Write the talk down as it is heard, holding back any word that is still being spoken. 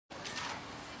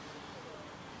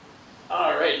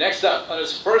Alright, next up, on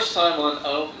his first time on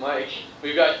Open Mic,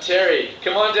 we've got Terry.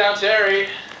 Come on down, Terry.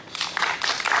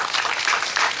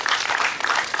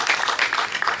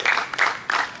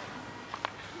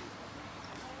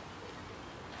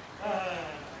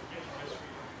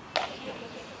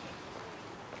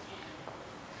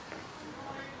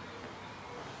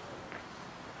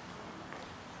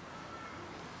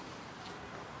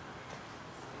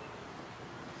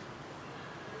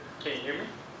 Can you hear me?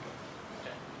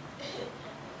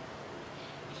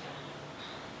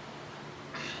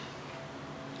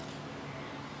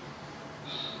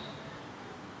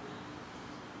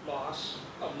 Lost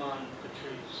among the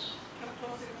trees.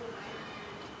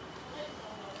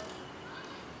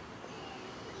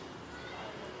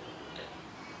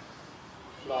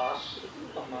 Lost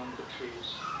among the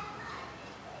trees.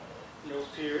 No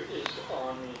fear is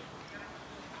on me.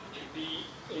 To be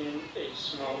in a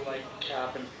smell-like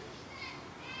cabin.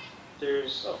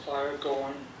 There's a fire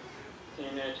going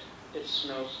in it. It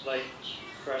smells like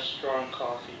fresh, strong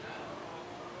coffee.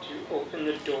 To open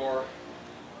the door,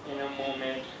 in a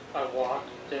moment, I walk,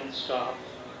 then stop.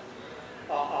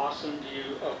 An awesome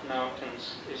view of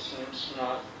mountains. It seems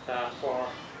not that far.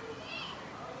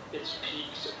 Its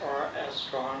peaks are as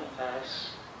strong as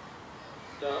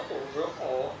the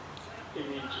overall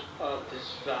image of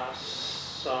this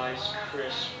vast-sized,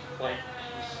 crisp, white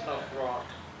piece of rock.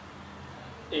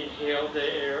 Inhale,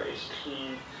 the air is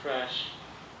clean, fresh,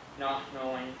 not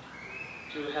knowing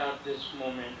to have this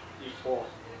moment before.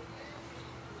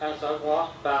 As I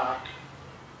walk back,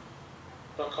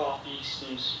 the coffee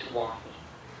seems to want me.